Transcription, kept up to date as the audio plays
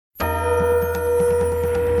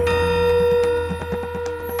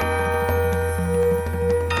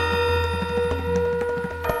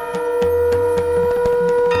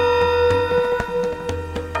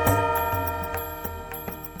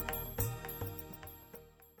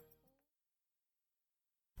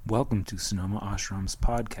Welcome to Sonoma Ashram's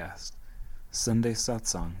podcast, Sunday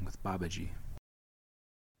Satsang with Babaji.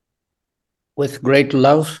 With great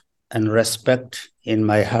love and respect in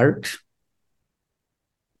my heart,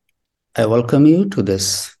 I welcome you to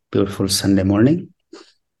this beautiful Sunday morning.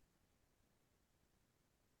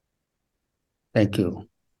 Thank you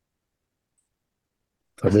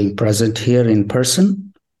for being present here in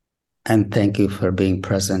person, and thank you for being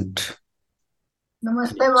present.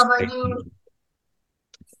 Namaste, Babaji.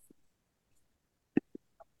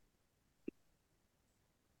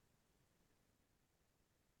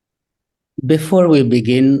 Before we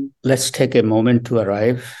begin, let's take a moment to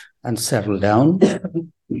arrive and settle down.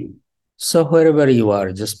 So wherever you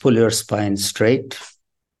are, just pull your spine straight.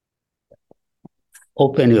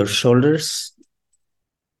 Open your shoulders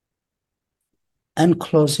and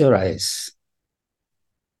close your eyes.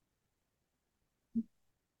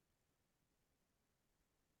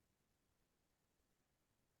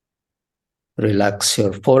 Relax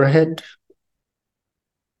your forehead.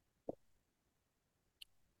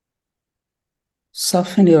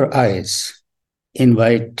 Soften your eyes.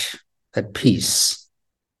 Invite that peace,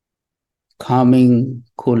 calming,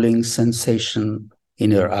 cooling sensation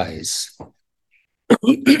in your eyes.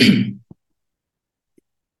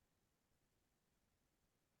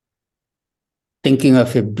 Thinking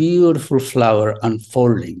of a beautiful flower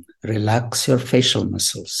unfolding, relax your facial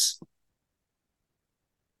muscles.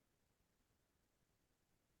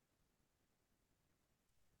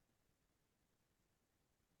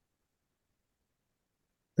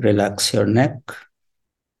 Relax your neck,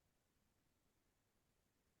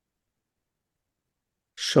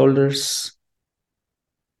 shoulders,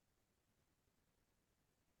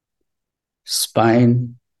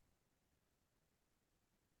 spine.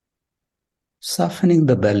 Softening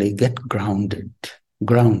the belly, get grounded,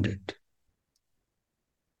 grounded.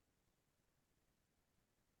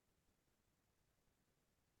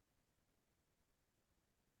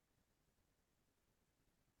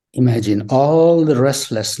 Imagine all the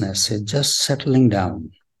restlessness is just settling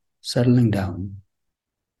down,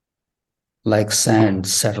 like sand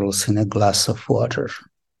settles in a glass of water.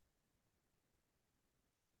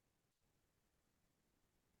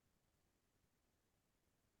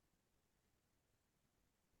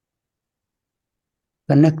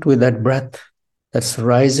 Connect with that breath that's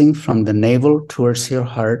rising from the navel towards your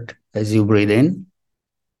heart as you breathe in,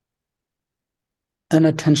 and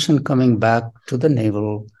attention coming back to the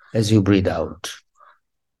navel as you breathe out.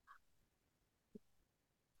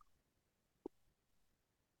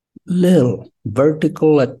 Little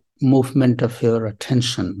vertical movement of your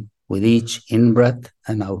attention with each in-breath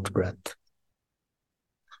and out-breath.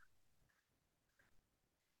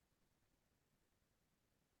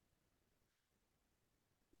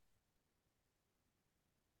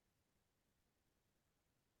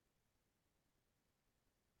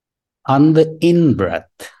 On the in-breath,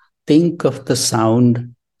 think of the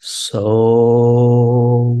sound so.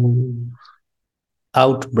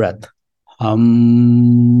 Out-breath,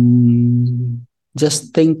 hum.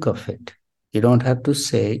 Just think of it. You don't have to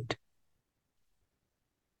say it.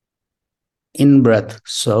 In-breath,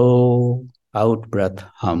 so. Out-breath,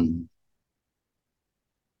 hum.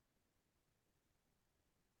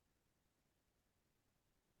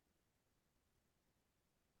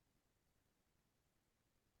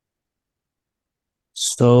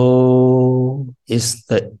 So is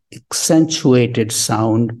the accentuated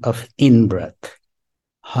sound of in-breath.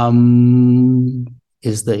 Hum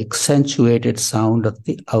is the accentuated sound of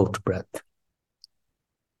the out-breath.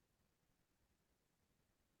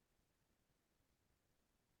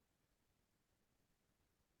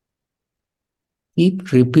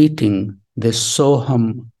 Keep repeating this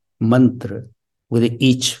Soham mantra with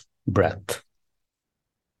each breath.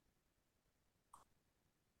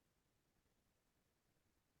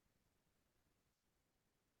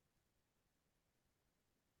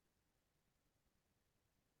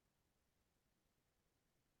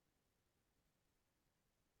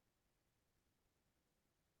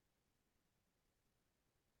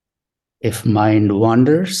 If mind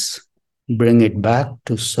wanders, bring it back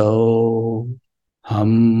to so,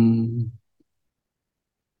 hum.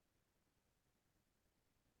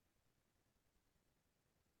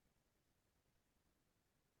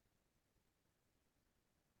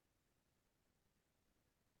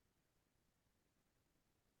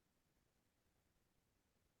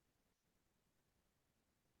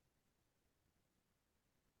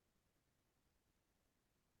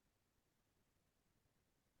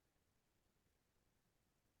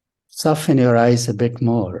 Soften your eyes a bit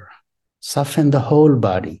more. Soften the whole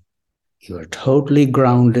body. You are totally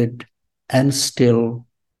grounded and still.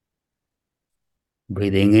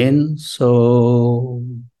 Breathing in, so.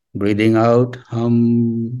 Breathing out,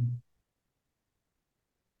 hum.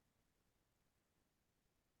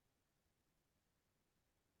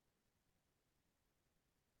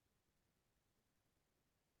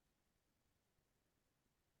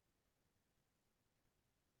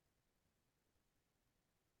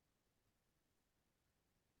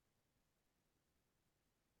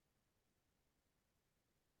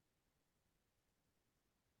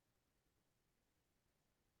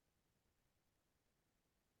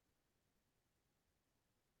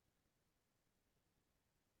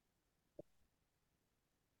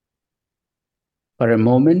 For a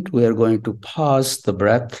moment, we are going to pause the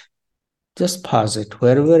breath. Just pause it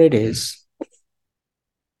wherever it is.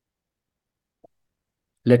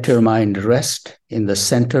 Let your mind rest in the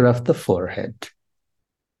center of the forehead.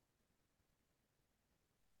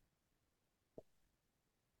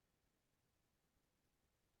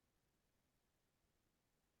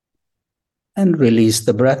 And release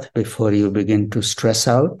the breath before you begin to stress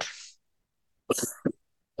out.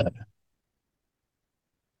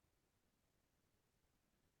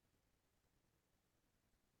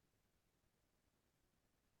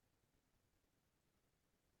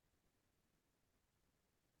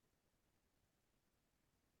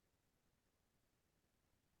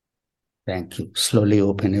 Thank you. Slowly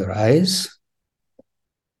open your eyes.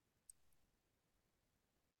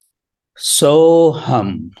 So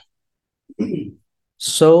hum.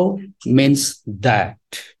 So means that,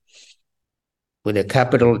 with a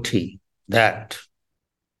capital T, that.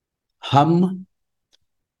 Hum,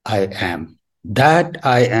 I am. That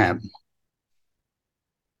I am.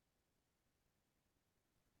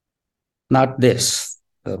 Not this.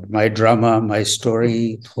 My drama, my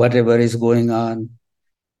story, whatever is going on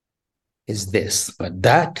is this. But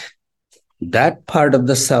that part of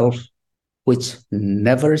the self which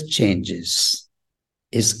never changes,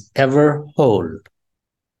 is ever whole,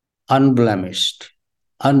 unblemished,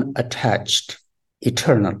 unattached,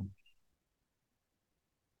 eternal.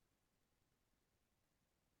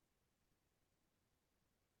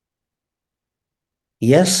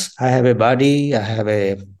 Yes, I have a body, I have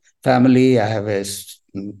a family, I have a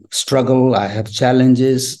struggle, I have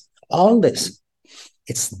challenges, all this.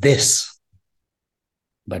 It's this.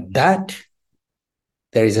 But that,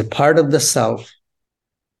 there is a part of the self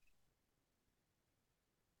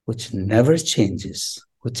which never changes,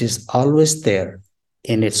 which is always there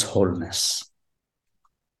in its wholeness.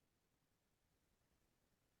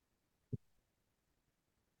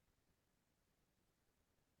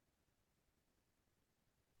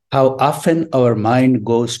 How often our mind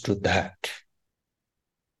goes to that.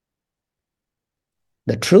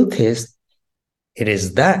 The truth is, it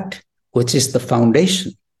is that which is the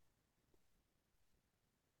foundation.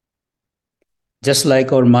 Just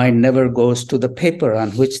like our mind never goes to the paper on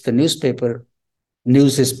which the newspaper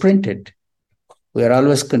news is printed. We are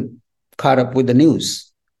always caught up with the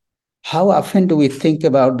news. How often do we think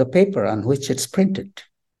about the paper on which it's printed?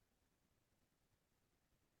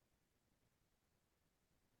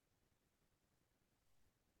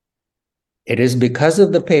 It is because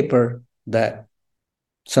of the paper that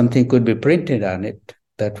something could be printed on it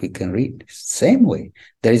that we can read. Same way,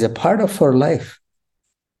 there is a part of our life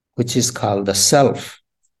which is called the self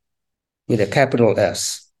with a capital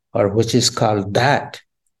S, or which is called that,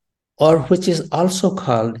 or which is also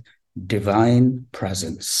called divine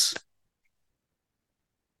presence,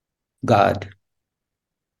 God.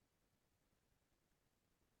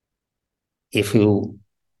 If you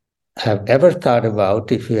have ever thought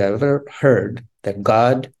about, if you have ever heard that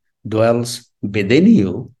God dwells within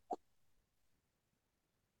you,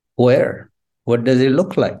 where? What does it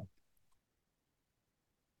look like?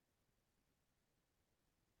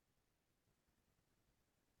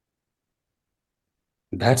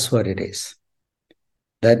 That's what it is.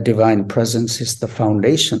 That divine presence is the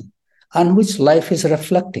foundation on which life is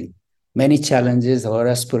reflecting. Many challenges, our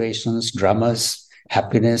aspirations, dramas,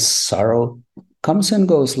 happiness, sorrow comes and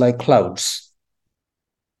goes like clouds.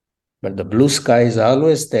 But the blue sky is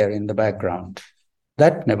always there in the background.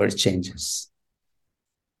 That never changes.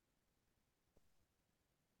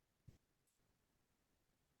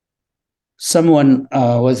 Someone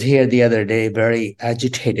was here the other day, very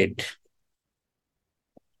agitated,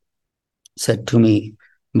 said to me,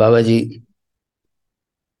 Babaji,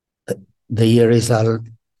 the year is all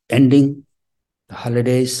ending, the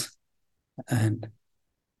holidays, and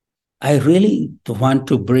I really want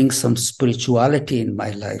to bring some spirituality in my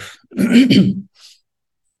life.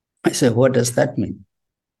 I said, what does that mean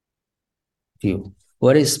to you?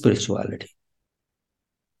 What is spirituality?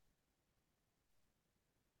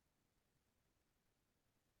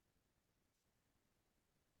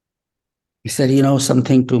 said,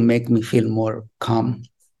 something to make me feel more calm.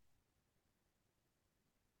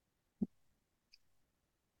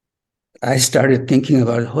 I started thinking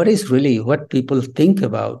about what people think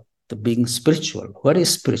about the being spiritual. What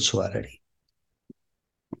is spirituality?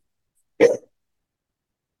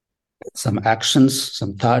 Some actions,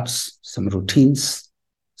 some thoughts, some routines,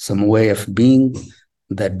 some way of being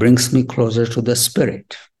that brings me closer to the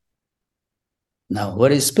spirit. Now,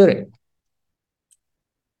 what is spirit?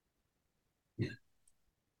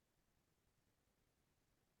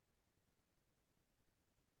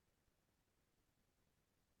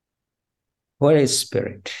 What is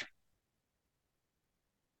spirit?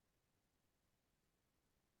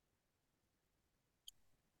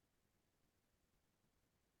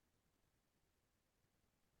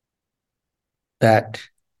 That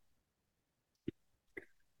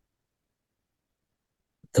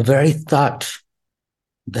the very thought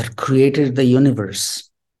that created the universe,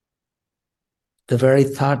 the very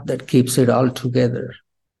thought that keeps it all together,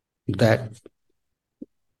 that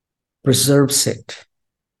preserves it,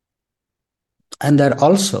 and that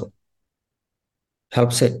also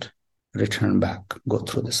helps it return back, go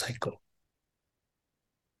through the cycle.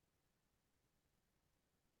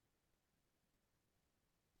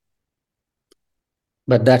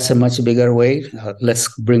 But that's a much bigger way.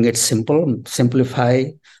 Let's bring it simplify.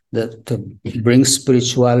 To bring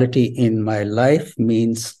spirituality in my life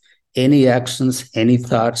means any actions, any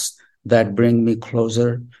thoughts that bring me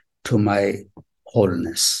closer to my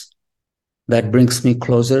wholeness, that brings me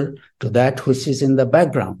closer to that which is in the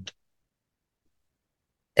background,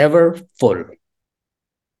 ever full,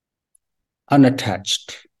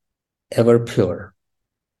 unattached, ever pure,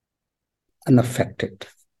 unaffected.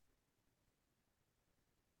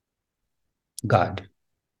 God.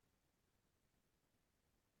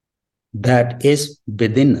 That is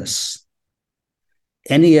within us.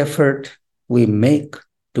 Any effort we make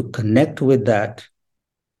to connect with that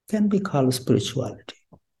can be called spirituality.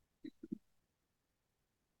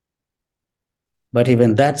 But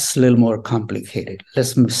even that's a little more complicated.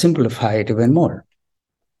 Let's simplify it even more.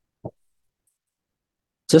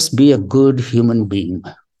 Just be a good human being.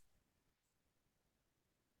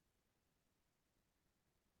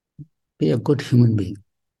 Be a good human being.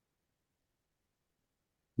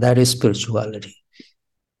 That is spirituality.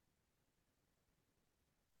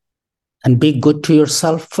 And be good to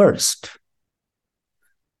yourself first.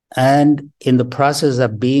 And in the process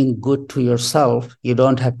of being good to yourself, you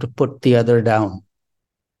don't have to put the other down.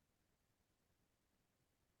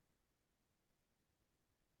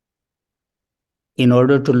 In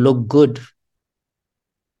order to look good,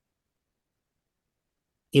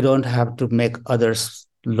 you don't have to make others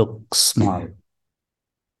look small.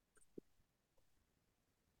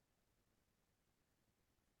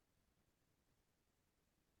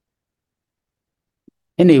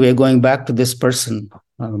 Anyway, going back to this person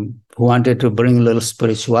who wanted to bring a little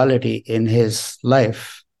spirituality in his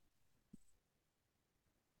life,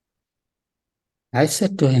 I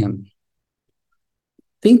said to him,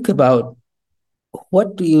 think about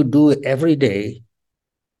what do you do every day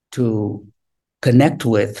to connect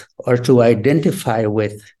with or to identify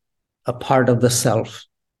with a part of the self,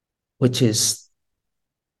 which is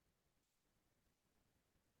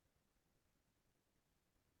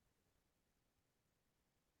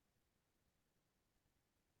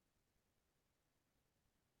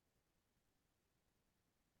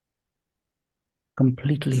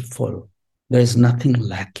completely full. There is nothing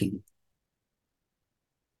lacking.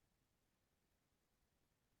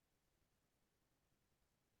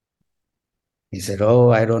 He said,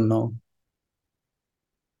 oh, I don't know.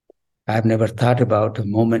 I've never thought about a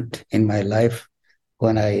moment in my life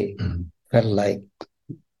when I felt like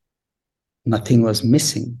nothing was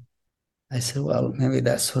missing. I said, well, maybe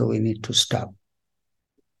that's where we need to stop.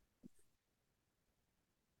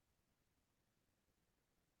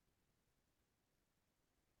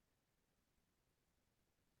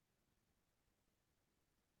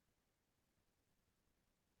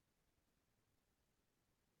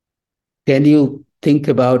 Can you think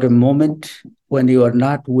about a moment when you are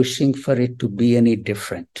not wishing for it to be any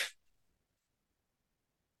different?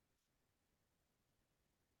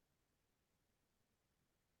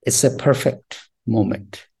 It's a perfect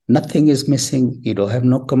moment. Nothing is missing. You don't have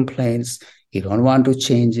no complaints. You don't want to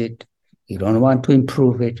change it. You don't want to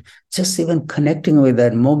improve it. Just even connecting with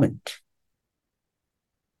that moment.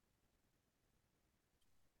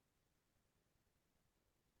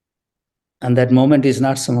 And that moment is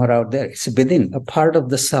not somewhere out there. It's within, a part of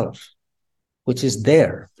the self, which is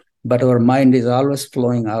there. But our mind is always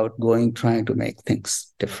flowing out, trying to make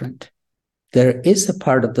things different. There is a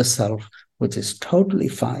part of the self which is totally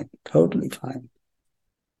fine, totally fine.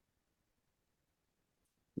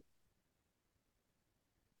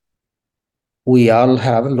 We all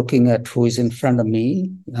have, looking at who is in front of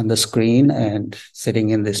me on the screen and sitting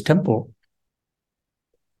in this temple,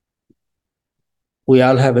 we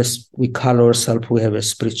all have we call ourselves, we have a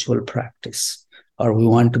spiritual practice, or we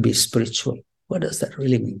want to be spiritual. What does that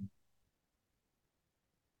really mean?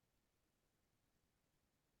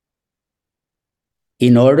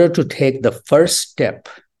 In order to take the first step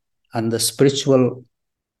on the spiritual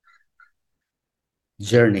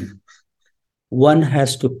journey, one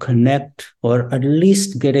has to connect or at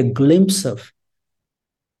least get a glimpse of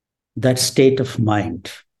that state of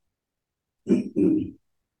mind.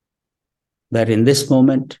 That in this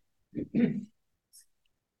moment,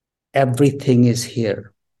 everything is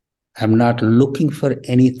here. I'm not looking for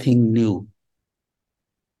anything new.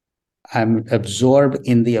 I'm absorbed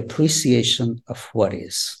in the appreciation of what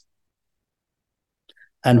is.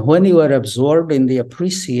 And when you are absorbed in the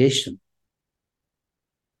appreciation,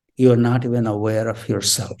 you're not even aware of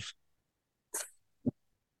yourself.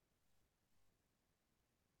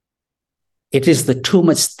 It is the too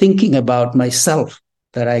much thinking about myself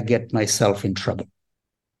that I get myself in trouble.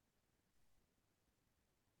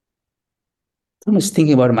 Too much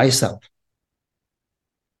thinking about myself.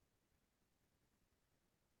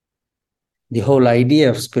 The whole idea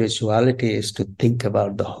of spirituality is to think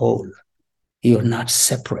about the whole. You're not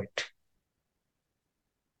separate.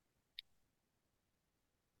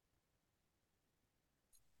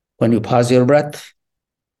 When you pause your breath,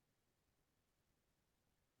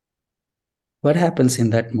 what happens in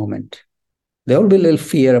that moment? There will be a little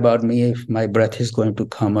fear about me if my breath is going to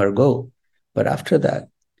come or go. But after that,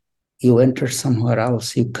 you enter somewhere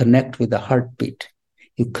else. You connect with the heartbeat.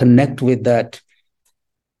 You connect with that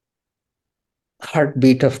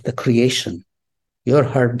heartbeat of the creation. Your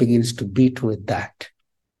heart begins to beat with that.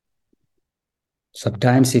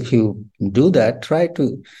 Sometimes if you do that, try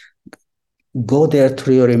to go there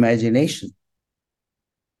through your imagination.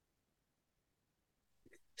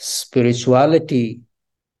 Spirituality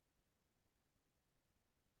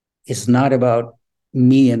is not about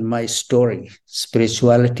me and my story.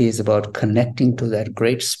 Spirituality is about connecting to that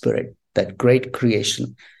great spirit, that great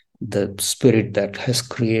creation, the spirit that has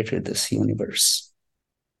created this universe.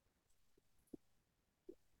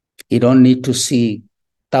 You don't need to see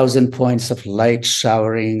 1,000 points of light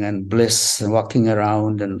showering and bliss and walking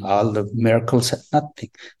around and all the miracles.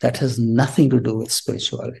 Nothing. That has nothing to do with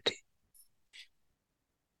spirituality.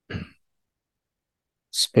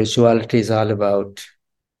 Spirituality is all about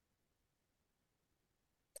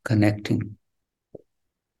connecting.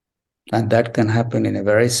 And that can happen in a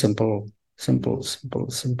very simple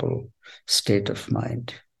state of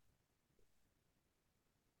mind.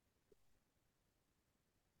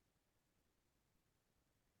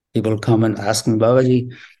 People come and ask me,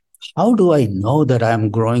 Babaji, how do I know that I'm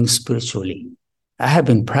growing spiritually? I have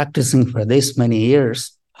been practicing for this many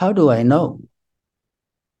years. How do I know?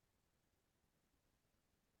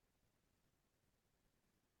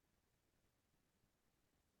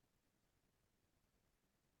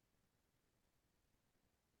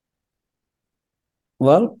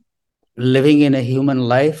 Well, living in a human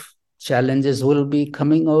life, challenges will be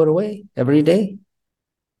coming our way every day.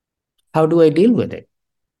 How do I deal with it?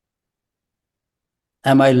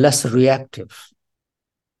 Am I less reactive?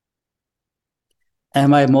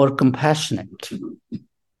 Am I more compassionate?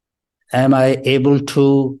 Am I able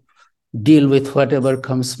to deal with whatever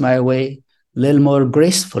comes my way a little more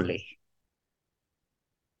gracefully?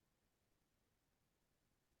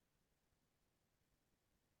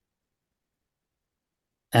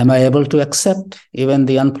 Am I able to accept even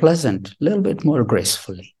the unpleasant a little bit more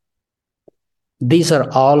gracefully? These are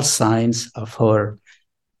all signs of our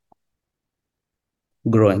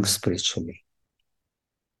growing spiritually.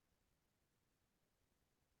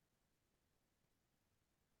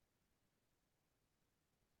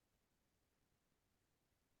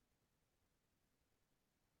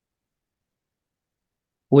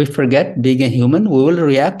 We forget being a human, we will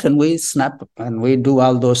react and we snap and we do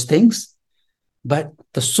all those things. But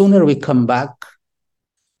the sooner we come back,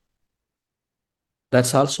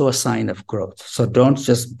 that's also a sign of growth. So don't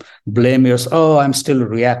just blame yourself. Oh, I'm still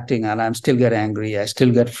reacting and I'm still get angry. I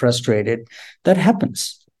still get frustrated. That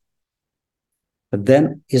happens. But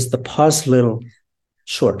then is the pause little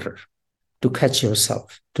shorter to catch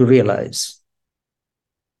yourself, to realize.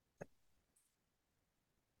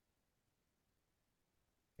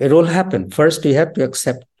 It will happen. First, you have to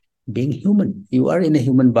accept being human. You are in a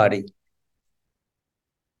human body.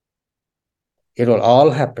 It will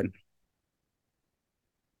all happen.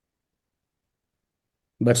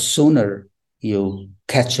 But sooner you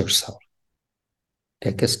catch yourself.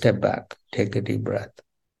 Take a step back, take a deep breath.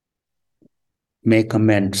 Make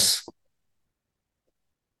amends.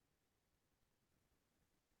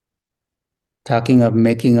 Talking of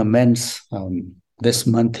making amends, this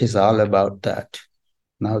month is all about that.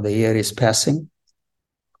 Now the year is passing.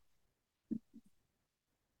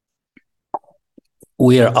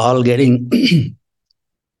 We are all getting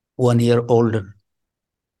 1 year older.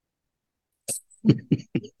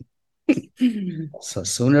 So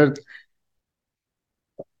sooner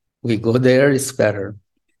we go there, it's better.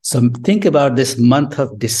 So think about this month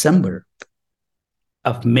of December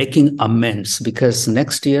of making amends, because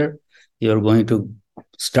next year you're going to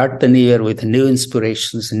start the new year with new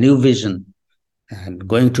inspirations, new vision, and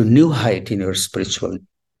going to new height in your spiritual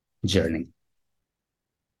journey.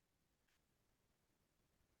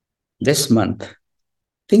 This month,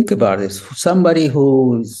 think about this. Somebody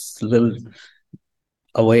who is a little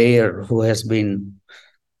away or who has been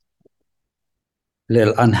a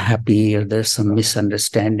little unhappy or there's some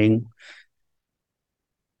misunderstanding,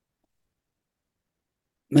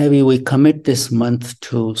 maybe we commit this month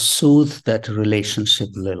to soothe that relationship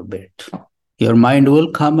a little bit. Your mind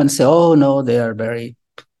will come and say, oh no, they are very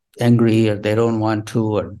angry, or they don't want to,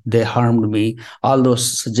 or they harmed me. All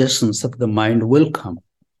those suggestions of the mind will come.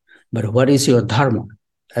 But what is your dharma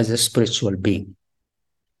as a spiritual being?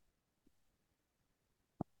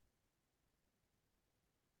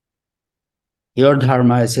 Your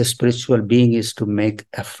dharma as a spiritual being is to make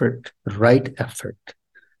effort, right effort.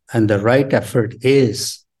 And the right effort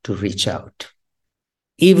is to reach out,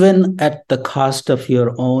 even at the cost of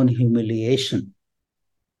your own humiliation.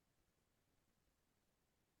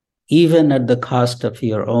 Even at the cost of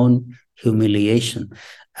your own humiliation.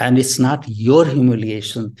 And it's not your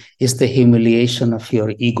humiliation, it's the humiliation of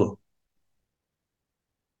your ego.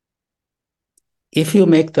 If you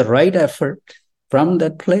make the right effort from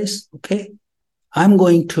that place, okay, I'm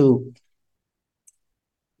going to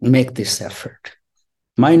make this effort.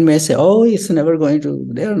 Mind may say, oh,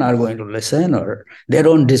 they're not going to listen, or they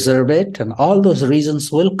don't deserve it, and all those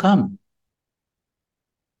reasons will come.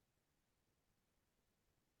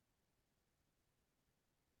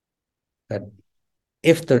 But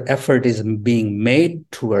if the effort is being made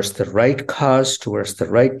towards the right cause, towards the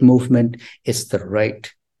right movement, it's the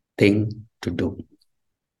right thing to do.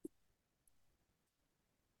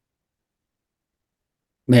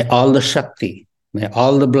 May all the Shakti, may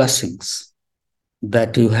all the blessings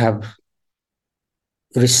that you have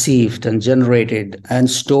received and generated and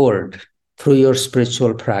stored through your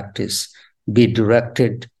spiritual practice be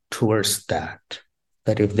directed towards that.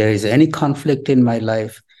 That if there is any conflict in my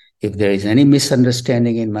life, if there is any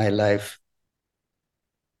misunderstanding in my life,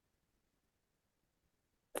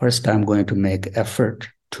 first I'm going to make effort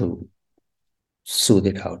to soothe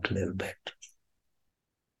it out a little bit.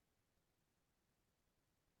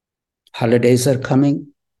 Holidays are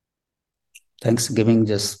coming. Thanksgiving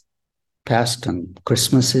just passed and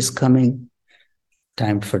Christmas is coming.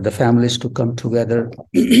 Time for the families to come together.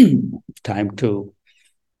 Time to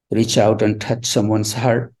reach out and touch someone's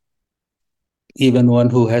heart. Even one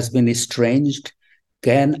who has been estranged,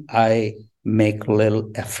 can I make a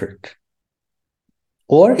little effort?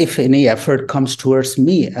 Or if any effort comes towards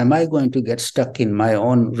me, am I going to get stuck in my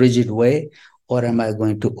own rigid way, or am I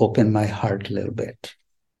going to open my heart a little bit?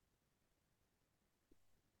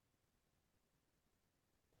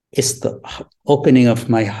 It's the opening of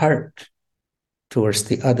my heart towards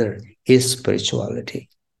the other is spirituality.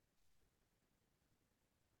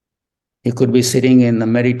 You could be sitting in the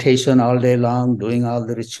meditation all day long, doing all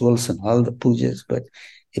the rituals and all the pujas, but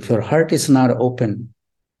if your heart is not open,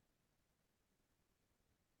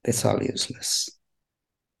 it's all useless.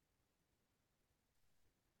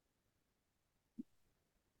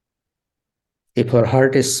 If our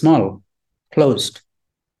heart is small, closed,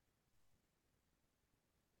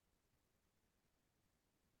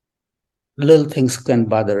 little things can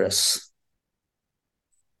bother us.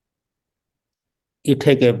 You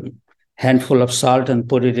take a handful of salt and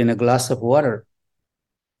put it in a glass of water,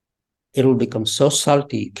 it will become so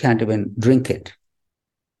salty you can't even drink it.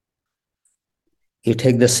 You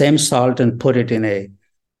take the same salt and put it in a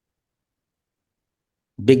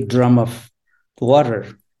big drum of water,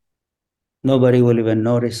 nobody will even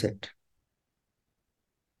notice it.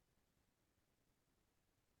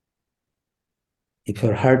 If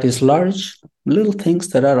your heart is large, little things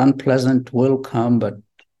that are unpleasant will come, but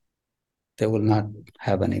they will not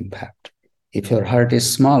have an impact. If your heart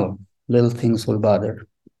is small, little things will bother.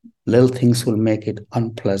 Little things will make it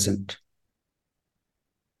unpleasant.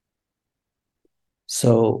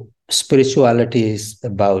 So spirituality is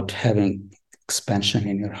about having expansion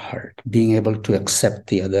in your heart, being able to accept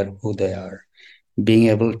the other who they are, being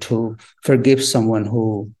able to forgive someone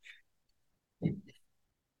who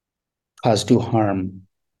caused you harm.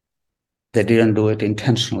 They didn't do it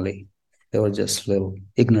intentionally. They were just a little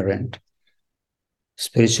ignorant.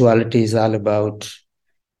 Spirituality is all about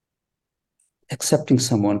accepting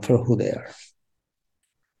someone for who they are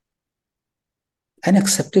and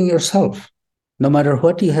accepting yourself. No matter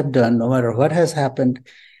what you have done, no matter what has happened,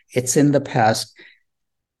 it's in the past.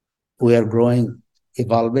 We are growing,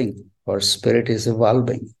 evolving. Our spirit is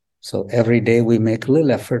evolving. So every day we make a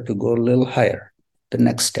little effort to go a little higher, the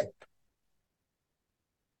next step.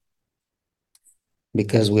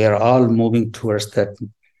 Because we are all moving towards that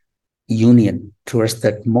union, towards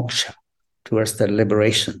that moksha, towards that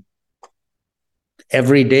liberation.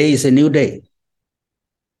 Every day is a new day.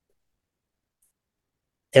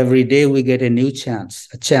 Every day we get a new chance,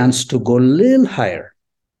 a chance to go a little higher.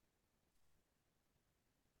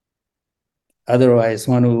 Otherwise,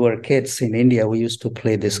 when we were kids in India, we used to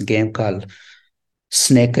play this game called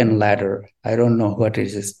Snake and Ladder. I don't know what it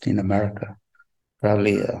is in America.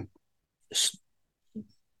 Probably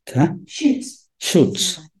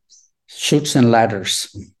Shoots and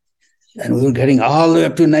ladders. And we were getting all the way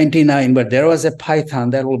up to 99, but there was a python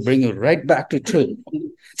that will bring you right back to 2.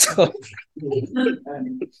 So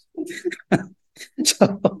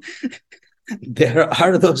there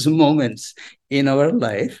are those moments in our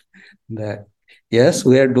life that, yes,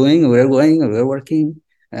 we're going, we're working,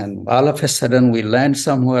 and all of a sudden we land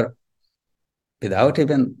somewhere without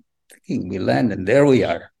even thinking. We land, and there we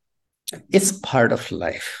are. It's part of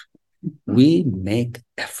life. We make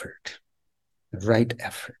effort, right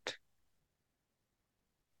effort.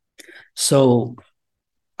 So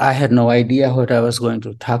I had no idea what I was going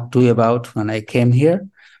to talk to you about when I came here,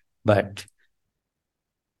 but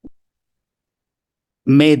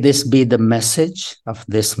may this be the message of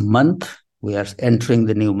this month. We are entering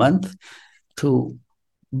the new month to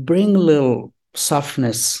bring a little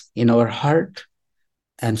softness in our heart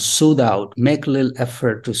and soothe out, make a little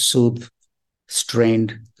effort to soothe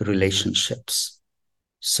strained relationships.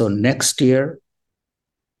 So next year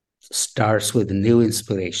starts with new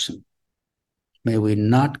inspiration. May we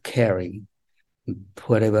not carry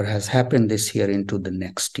whatever has happened this year into the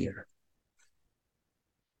next year.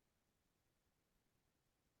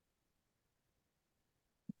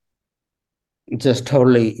 Just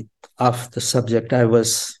totally off the subject.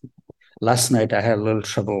 Last night I had a little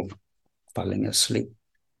trouble falling asleep.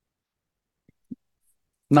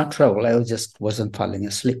 Not trouble, I wasn't falling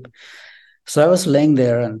asleep. So I was laying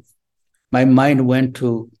there and my mind went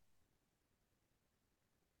to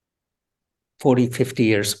 40, 50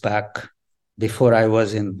 years back before I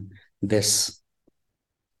was in this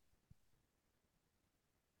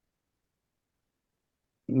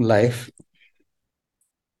life.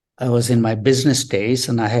 I was in my business days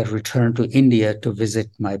and I had returned to India to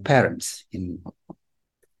visit my parents in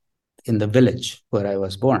the village where I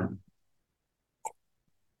was born.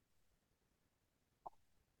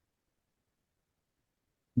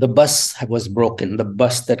 The bus was broken. The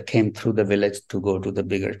bus that came through the village to go to the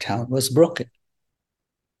bigger town was broken.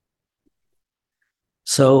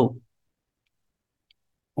 So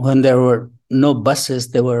when there were no buses,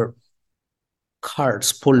 there were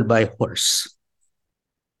carts pulled by horse.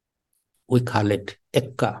 We call it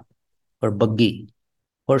ekka or buggy,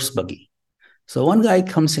 horse buggy. So one guy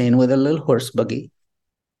comes in with a little horse buggy.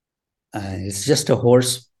 It's just a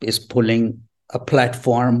horse is pulling a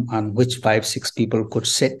platform on which 5, 6 people could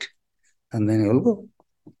sit, and then he'll go.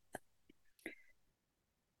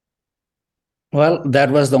 Well,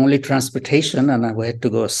 that was the only transportation, and I had to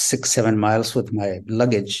go 6, 7 miles with my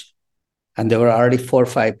luggage. And there were already 4 or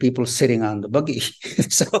 5 people sitting on the buggy.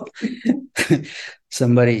 So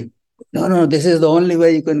somebody, no, this is the only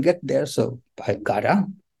way you can get there. So I got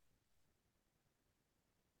on.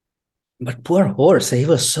 But poor horse, he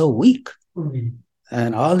was so weak. Mm-hmm.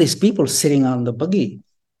 And all these people sitting on the buggy.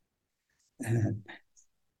 And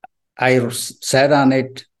I sat on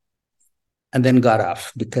it and then got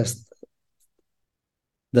off because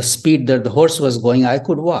the speed that the horse was going, I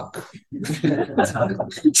could walk.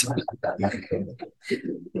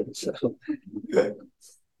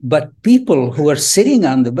 But people who were sitting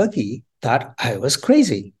on the buggy thought I was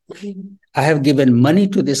crazy. I have given money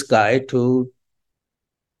to this guy to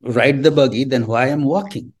ride the buggy, then why am I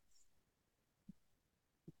walking?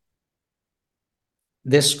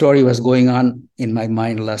 This story was going on in my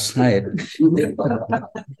mind last night.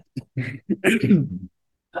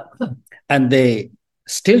 And they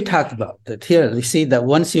still talk about it. Here, you see that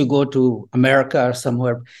once you go to America or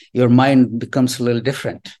somewhere, your mind becomes a little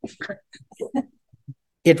different.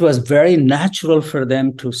 it was very natural for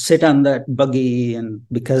them to sit on that buggy, and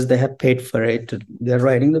because they had paid for it, they're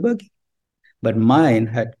riding the buggy. But mine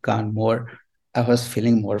had gone more, I was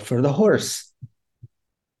feeling more for the horse.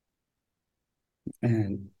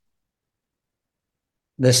 And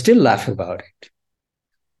they still laugh about it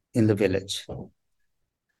in the village.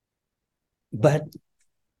 But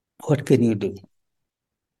what can you do?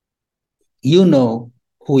 You know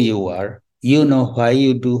who you are. You know why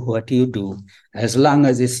you do what you do. As long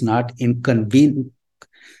as it's not inconveniencing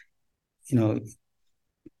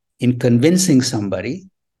somebody,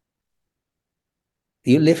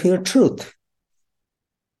 you live your truth.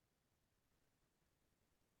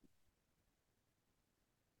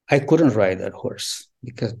 I couldn't ride that horse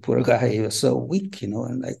because poor guy, he was so weak,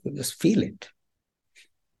 and I could just feel it.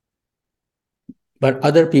 But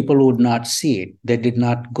other people would not see it. They did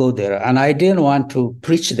not go there. And I didn't want to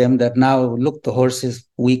preach them that now, look, the horse is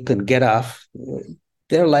weak and get off.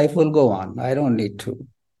 Their life will go on. I don't need to.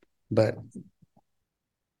 But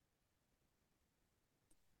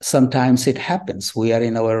sometimes it happens. We are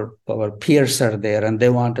in our peers are there and they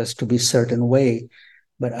want us to be a certain way.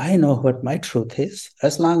 But I know what my truth is.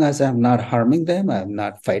 As long as I'm not harming them, I'm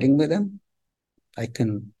not fighting with them, I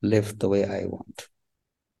can live the way I want.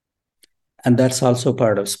 And that's also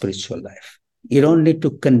part of spiritual life. You don't need to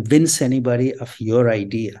convince anybody of your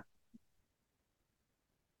idea.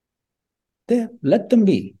 Let them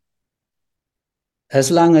be. As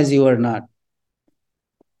long as you are not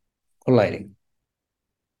colliding.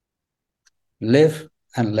 Live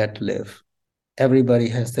and let live. Everybody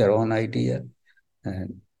has their own idea.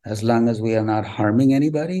 And as long as we are not harming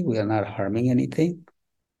anybody, we are not harming anything,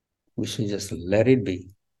 we should just let it be.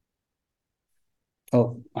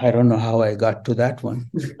 Oh, I don't know how I got to that one.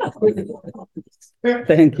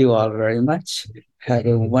 Thank you all very much. Have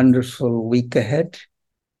a wonderful week ahead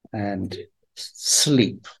and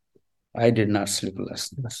sleep. I did not sleep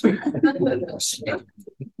last night.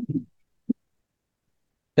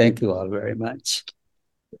 Thank you all very much.